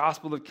citizen of the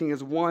gospel of the King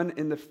as one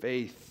in the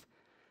faith.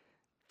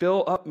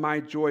 Fill up my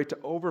joy to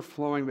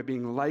overflowing by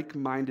being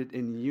like-minded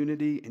in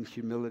unity and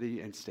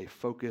humility, and stay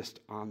focused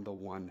on the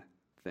one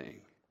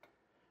thing.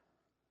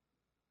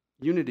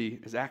 Unity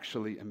is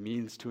actually a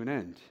means to an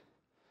end.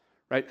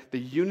 Right? The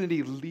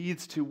unity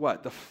leads to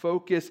what? The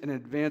focus and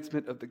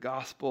advancement of the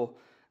gospel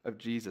of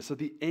Jesus. So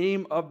the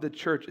aim of the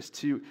church is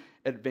to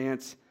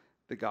advance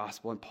the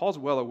gospel. And Paul's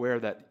well aware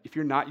that if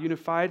you're not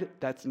unified,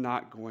 that's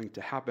not going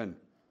to happen.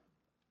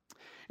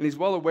 And he's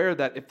well aware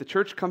that if the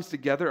church comes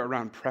together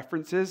around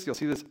preferences, you'll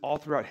see this all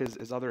throughout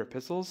his other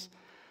epistles,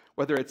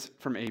 whether it's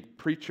from a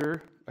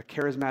preacher, a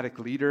charismatic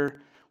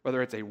leader,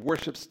 whether it's a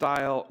worship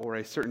style or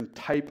a certain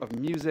type of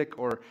music,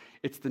 or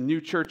it's the new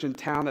church in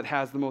town that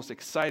has the most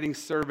exciting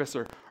service,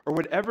 or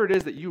whatever it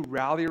is that you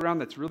rally around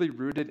that's really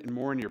rooted in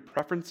more in your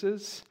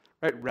preferences,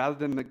 right, rather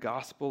than the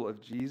gospel of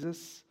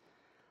Jesus,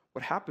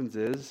 what happens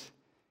is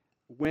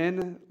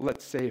when,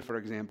 let's say, for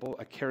example,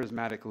 a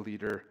charismatic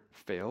leader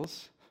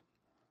fails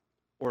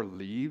or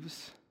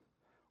leaves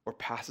or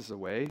passes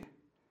away,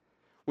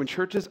 when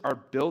churches are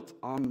built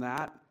on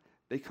that,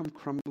 they come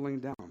crumbling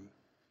down.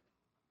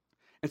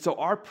 And so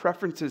our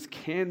preferences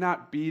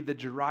cannot be the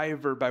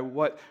driver by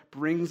what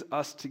brings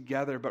us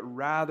together, but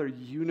rather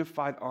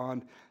unified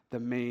on the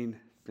main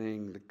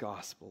thing, the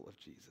gospel of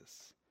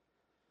Jesus.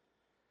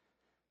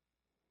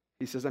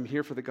 He says, I'm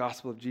here for the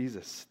gospel of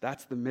Jesus.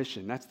 That's the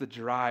mission. That's the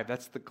drive.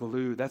 That's the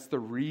glue. That's the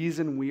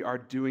reason we are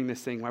doing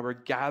this thing, why we're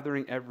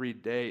gathering every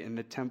day in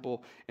the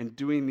temple and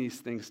doing these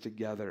things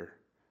together.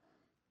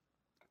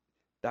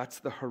 That's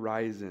the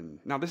horizon.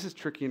 Now, this is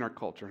tricky in our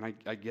culture, and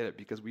I get it,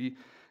 because we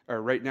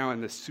are right now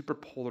in this super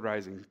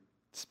polarizing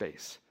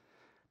space.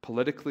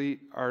 Politically,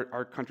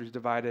 our country's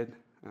divided.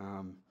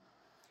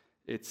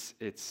 It's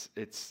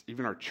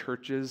even our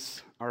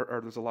churches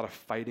there's a lot of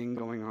fighting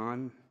going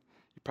on.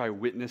 You probably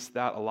witnessed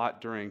that a lot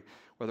during,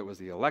 whether it was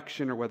the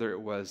election or whether it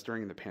was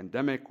during the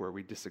pandemic, where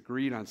we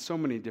disagreed on so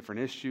many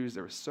different issues.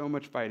 There was so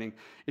much fighting.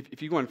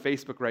 If you go on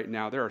Facebook right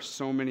now, there are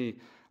so many,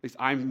 at least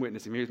I'm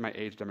witnessing, maybe it's my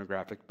age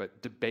demographic,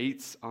 but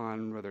debates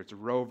on whether it's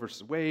Roe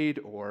versus Wade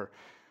or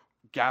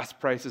gas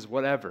prices,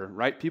 whatever,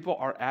 right? People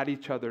are at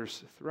each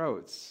other's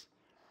throats.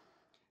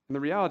 And the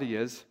reality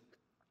is,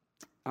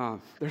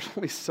 there's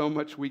only so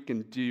much we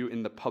can do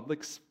in the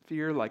public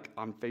sphere, like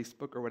on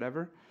Facebook or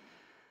whatever.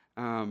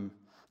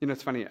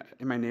 It's funny,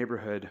 in my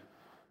neighborhood,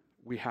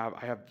 I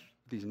have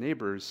these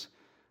neighbors.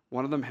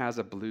 One of them has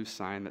a blue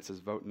sign that says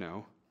vote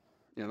no.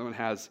 The other one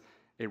has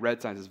a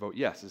red sign that says vote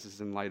yes. This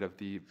is in light of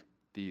the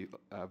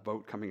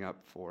vote coming up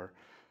for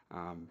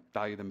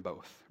value them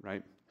both,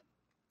 right?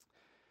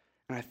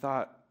 And I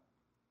thought,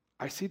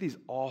 I see these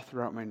all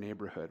throughout my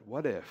neighborhood.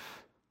 What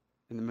if,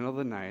 in the middle of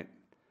the night,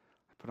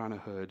 I put on a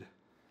hood,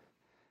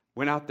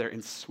 went out there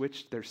and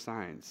switched their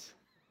signs?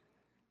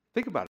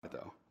 Think about it,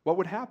 though. What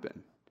would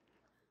happen?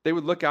 They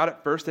would look out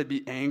at first, they'd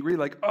be angry,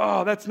 like,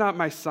 oh, that's not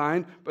my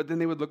sign. But then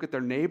they would look at their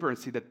neighbor and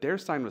see that their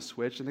sign was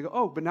switched, and they go,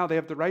 oh, but now they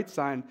have the right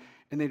sign.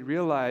 And they'd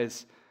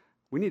realize,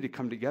 we need to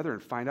come together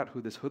and find out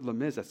who this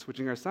hoodlum is that's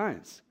switching our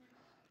signs.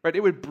 Right?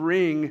 It would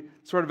bring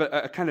sort of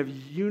a kind of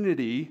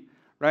unity,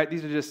 right?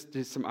 These are just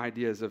some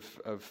ideas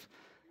of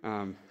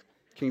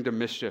kingdom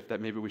mischief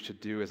that maybe we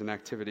should do as an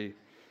activity.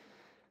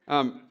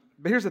 But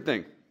here's the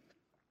thing.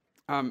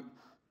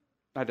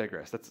 I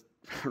digress. I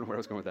don't know where I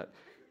was going with that.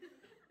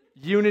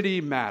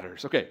 Unity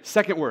matters. Okay,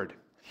 second word,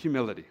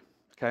 humility.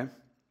 Okay?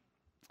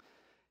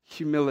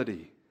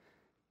 Humility.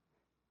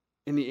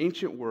 In the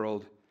ancient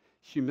world,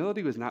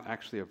 humility was not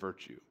actually a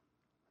virtue.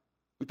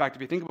 In fact,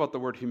 if you think about the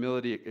word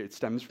humility, it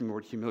stems from the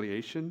word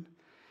humiliation.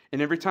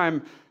 And every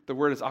time the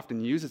word is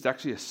often used, it's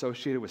actually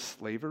associated with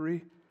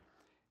slavery.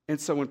 And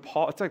so when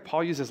it's like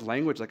Paul uses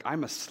language like,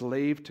 I'm a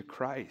slave to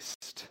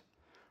Christ,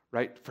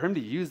 right? For him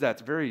to use that,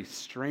 it's very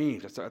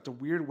strange. It's a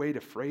weird way to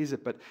phrase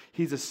it, but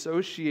he's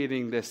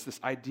associating this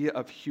idea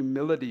of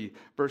humility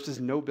versus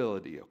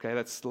nobility, okay?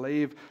 That's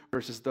slave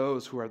versus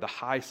those who are the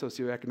high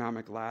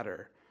socioeconomic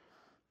ladder.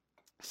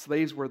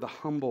 Slaves were the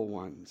humble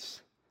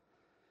ones.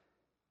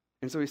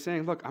 And so he's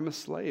saying, look, I'm a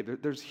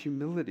slave. There's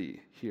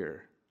humility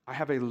here. I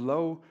have a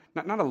low,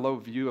 not a low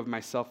view of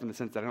myself in the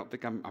sense that I don't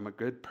think I'm a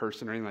good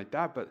person or anything like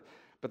that, but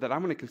that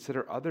I'm going to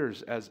consider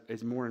others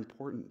as more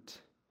important.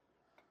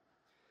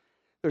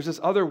 There's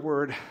this other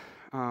word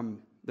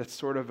that's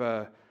sort of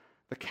the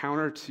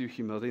counter to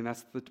humility, and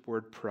that's the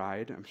word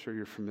pride. I'm sure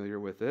you're familiar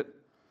with it.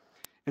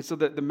 And so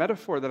the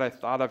metaphor that I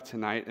thought of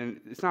tonight,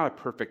 and it's not a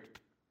perfect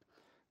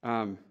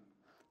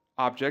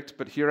object,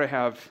 but here I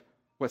have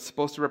what's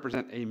supposed to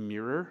represent a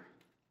mirror.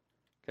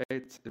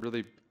 Okay, it's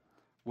really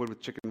wood with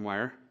chicken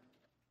wire.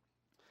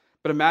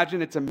 But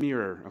imagine it's a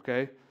mirror,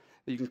 okay,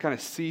 that you can kind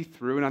of see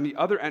through. And on the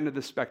other end of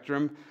the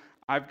spectrum,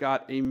 I've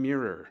got a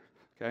mirror,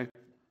 okay?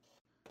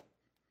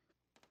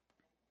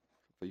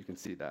 So you can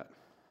see that,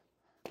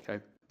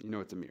 okay? You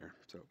know it's a mirror,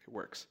 so it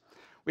works.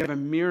 We have a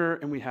mirror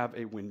and we have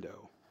a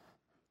window.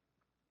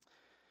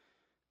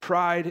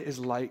 Pride is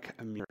like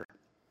a mirror.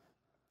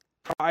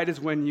 Pride is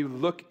when you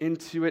look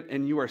into it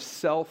and you are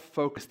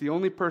self-focused.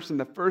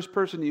 The first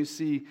person you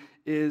see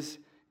is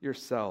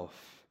yourself.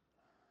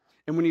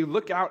 And when you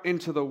look out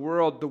into the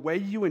world, the way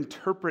you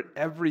interpret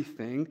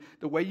everything,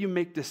 the way you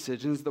make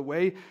decisions, the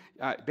way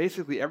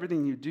basically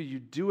everything you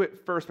do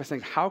it first by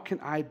saying, how can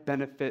I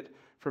benefit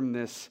from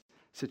this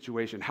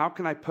situation? How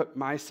can I put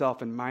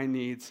myself and my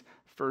needs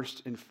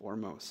first and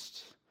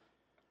foremost?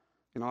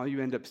 And all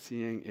you end up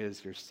seeing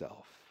is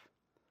yourself.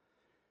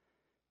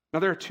 Now,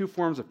 there are two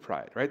forms of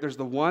pride, right? There's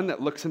the one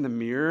that looks in the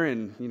mirror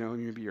and,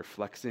 maybe you're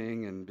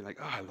flexing and be like,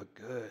 oh, I look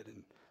good,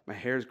 and my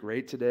hair's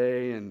great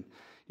today, and,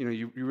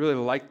 you really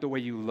like the way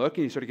you look,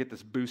 and you sort of get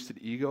this boosted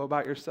ego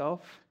about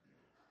yourself.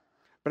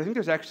 But I think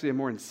there's actually a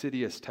more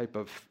insidious type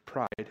of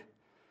pride.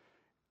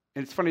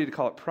 And it's funny to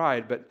call it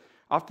pride, but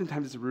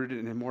oftentimes it's rooted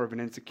in more of an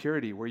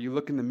insecurity, where you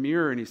look in the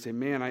mirror and you say,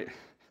 man,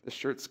 the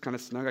shirt's kind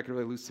of snug, I could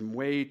really lose some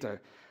weight,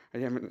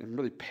 I'm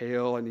really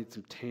pale, I need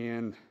some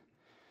tan.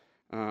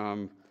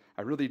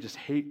 I really just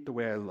hate the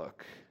way I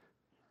look.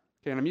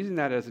 Okay, and I'm using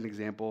that as an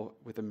example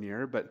with a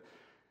mirror, but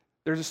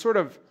there's a sort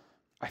of,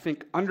 I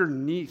think,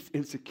 underneath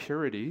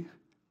insecurity,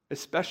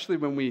 especially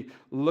when we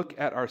look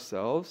at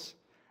ourselves,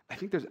 I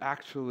think there's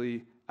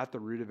actually, at the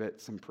root of it,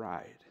 some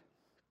pride.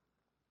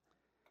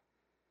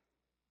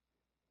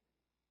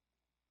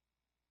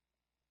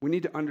 We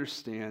need to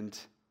understand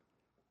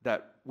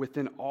that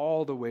within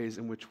all the ways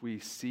in which we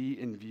see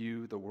and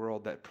view the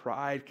world, that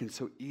pride can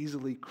so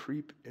easily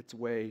creep its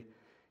way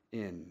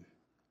in.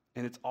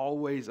 And it's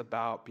always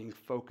about being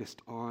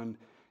focused on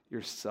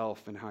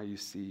yourself and how you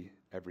see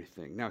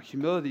everything. Now,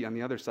 humility on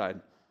the other side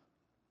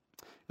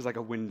is like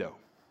a window,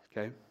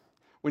 okay?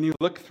 When you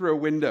look through a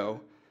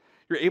window,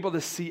 you're able to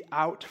see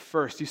out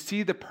first. You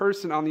see the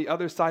person on the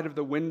other side of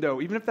the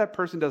window, even if that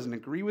person doesn't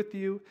agree with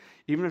you,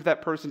 even if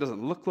that person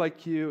doesn't look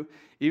like you,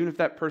 even if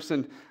that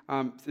person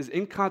is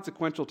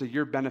inconsequential to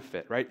your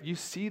benefit, right? You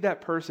see that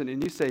person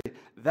and you say,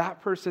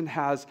 that person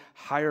has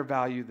higher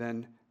value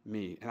than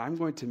me, and I'm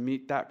going to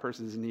meet that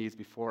person's needs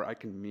before I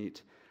can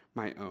meet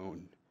my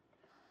own.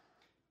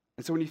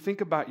 And so when you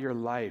think about your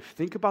life,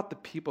 think about the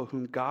people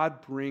whom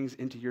God brings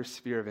into your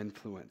sphere of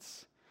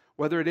influence.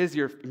 Whether it is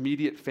your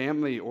immediate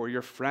family or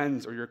your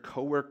friends or your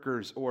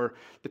coworkers or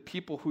the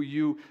people who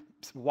you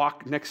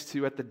walk next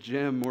to at the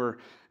gym or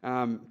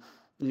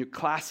your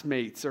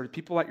classmates or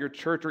people at your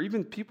church or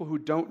even people who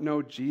don't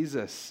know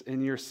Jesus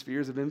in your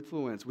spheres of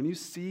influence. When you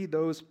see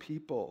those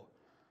people,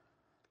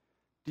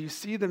 do you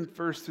see them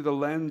first through the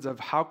lens of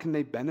how can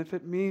they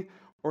benefit me?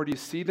 Or do you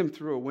see them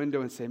through a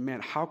window and say, man,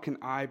 how can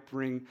I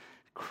bring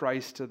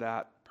Christ to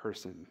that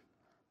person?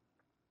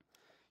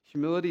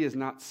 Humility is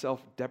not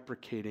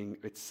self-deprecating,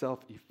 it's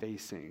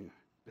self-effacing.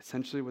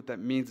 Essentially what that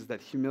means is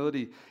that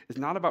humility is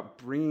not about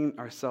bringing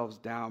ourselves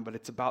down, but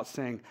it's about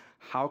saying,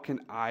 how can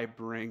I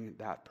bring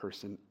that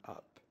person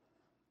up?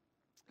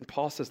 And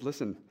Paul says,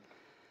 listen,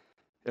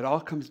 it all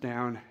comes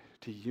down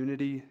to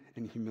unity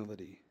and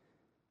humility.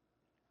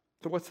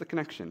 So what's the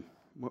connection?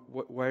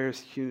 Why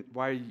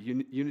are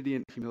unity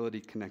and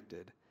humility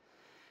connected?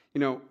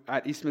 You know,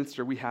 at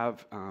Eastminster, we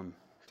have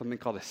something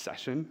called a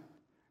session,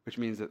 which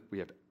means that we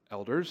have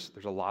elders.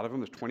 There's a lot of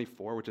them. There's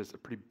 24, which is a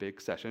pretty big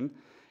session.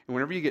 And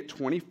whenever you get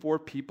 24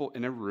 people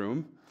in a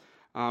room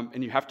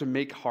and you have to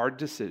make hard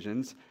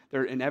decisions,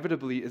 there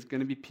inevitably is going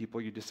to be people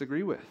you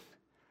disagree with,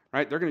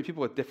 right? There are going to be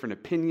people with different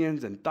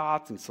opinions and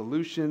thoughts and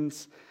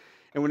solutions.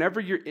 And whenever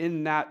you're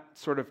in that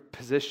sort of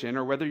position,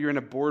 or whether you're in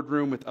a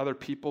boardroom with other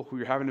people who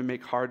you're having to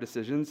make hard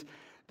decisions,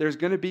 there's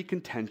going to be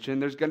contention,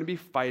 there's going to be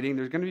fighting,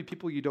 there's going to be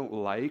people you don't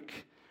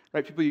like,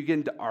 right? People you get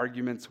into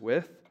arguments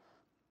with.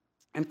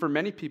 And for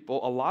many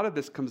people, a lot of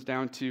this comes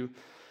down to,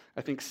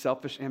 I think,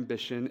 selfish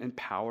ambition and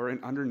power,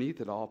 and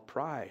underneath it all,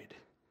 pride.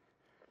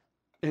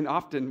 And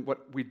often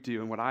what we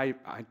do, and what I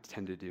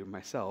tend to do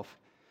myself,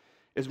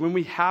 is when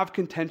we have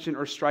contention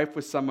or strife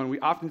with someone, we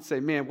often say,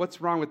 man,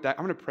 what's wrong with that?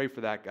 I'm going to pray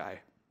for that guy.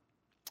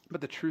 But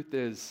the truth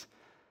is,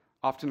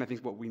 often I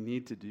think what we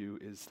need to do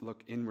is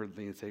look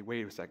inwardly and say,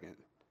 wait a second.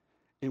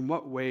 In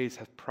what ways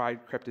has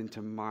pride crept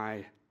into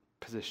my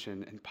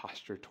position and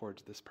posture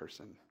towards this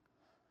person?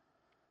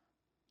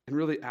 And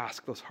really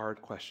ask those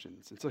hard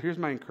questions. And so here's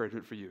my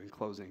encouragement for you in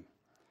closing.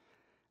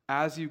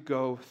 As you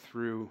go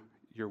through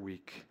your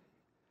week,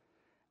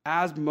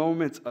 as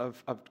moments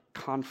of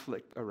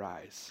conflict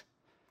arise,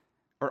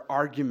 or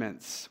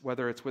arguments,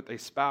 whether it's with a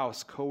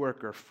spouse,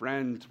 coworker,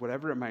 friend,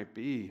 whatever it might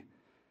be,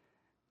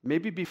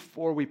 maybe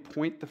before we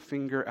point the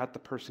finger at the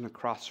person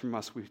across from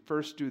us, we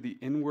first do the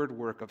inward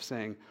work of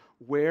saying,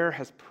 where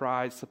has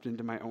pride slipped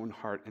into my own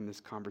heart in this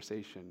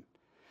conversation?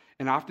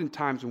 And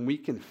oftentimes when we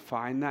can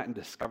find that and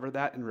discover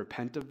that and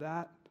repent of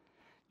that,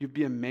 you'd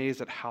be amazed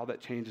at how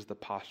that changes the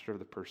posture of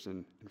the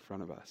person in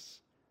front of us.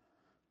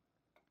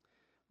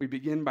 We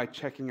begin by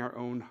checking our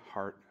own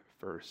heart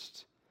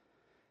first.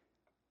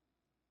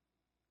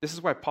 This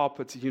is why Paul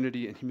puts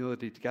unity and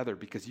humility together,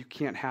 because you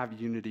can't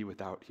have unity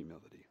without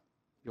humility.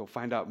 You'll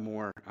find out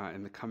more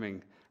in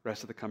the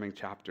rest of the coming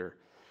chapter.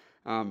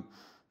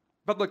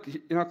 But look,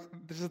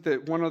 this is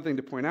the one other thing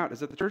to point out, is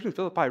that the church in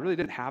Philippi really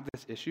didn't have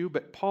this issue,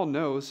 but Paul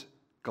knows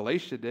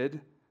Galatia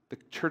did, the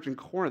church in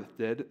Corinth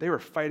did. They were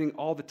fighting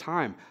all the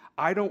time.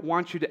 I don't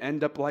want you to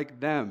end up like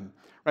them,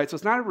 right? So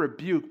it's not a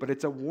rebuke, but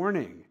it's a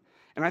warning.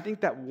 And I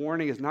think that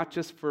warning is not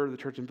just for the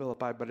church in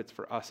Philippi, but it's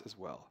for us as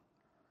well.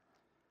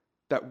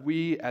 That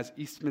we as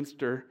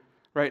Eastminster,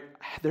 right,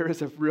 there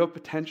is a real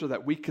potential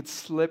that we could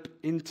slip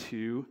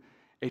into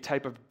a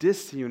type of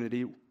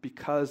disunity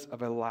because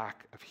of a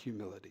lack of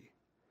humility.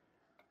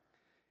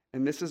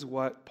 And this is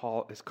what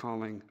Paul is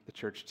calling the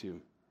church to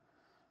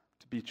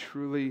be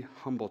truly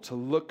humble, to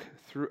look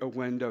through a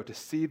window, to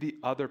see the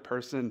other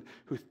person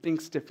who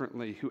thinks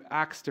differently, who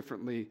acts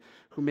differently,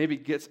 who maybe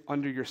gets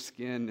under your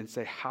skin, and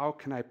say, how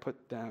can I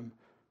put them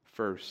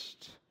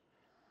first?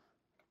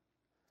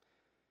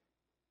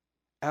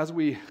 As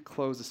we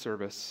close the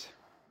service,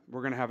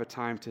 we're going to have a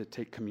time to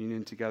take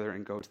communion together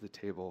and go to the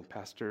table.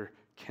 Pastor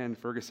Ken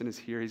Ferguson is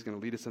here. He's going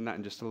to lead us in that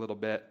in just a little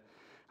bit.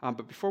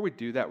 But before we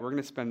do that, we're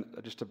going to spend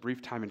just a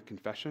brief time in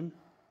confession.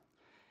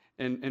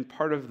 And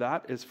part of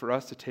that is for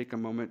us to take a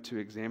moment to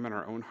examine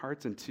our own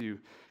hearts and to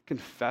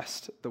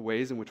confess the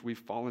ways in which we've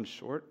fallen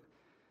short,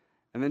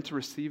 and then to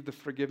receive the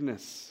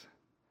forgiveness.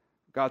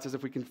 God says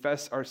if we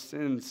confess our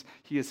sins,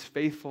 He is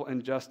faithful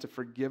and just to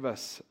forgive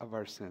us of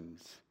our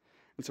sins.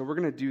 And so we're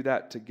going to do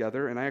that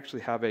together. And I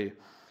actually have a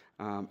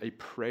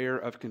prayer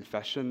of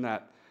confession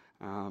that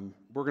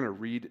we're going to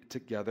read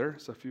together.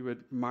 So if you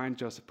would mind,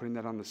 Joseph, putting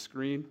that on the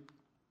screen.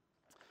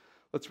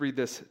 Let's read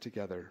this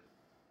together.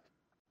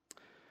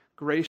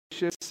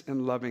 Gracious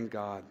and loving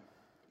God,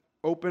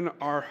 open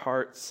our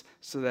hearts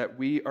so that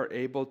we are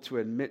able to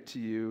admit to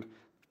you the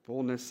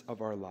fullness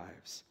of our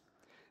lives,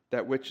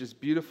 that which is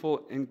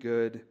beautiful and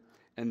good,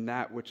 and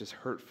that which is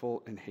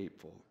hurtful and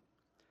hateful.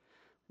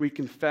 We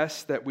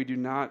confess that we do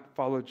not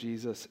follow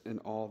Jesus in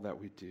all that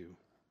we do.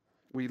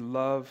 We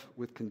love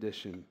with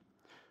condition.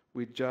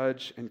 We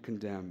judge and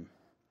condemn.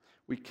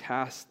 We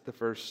cast the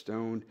first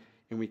stone,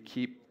 and we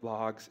keep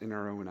logs in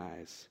our own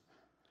eyes.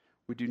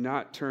 we do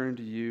not turn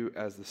to you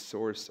as the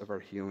source of our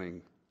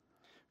healing.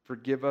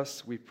 Forgive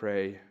us, we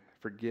pray.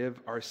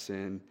 Forgive our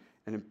sin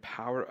and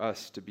empower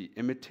us to be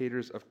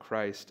imitators of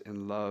Christ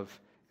in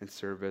love and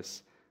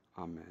service.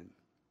 Amen.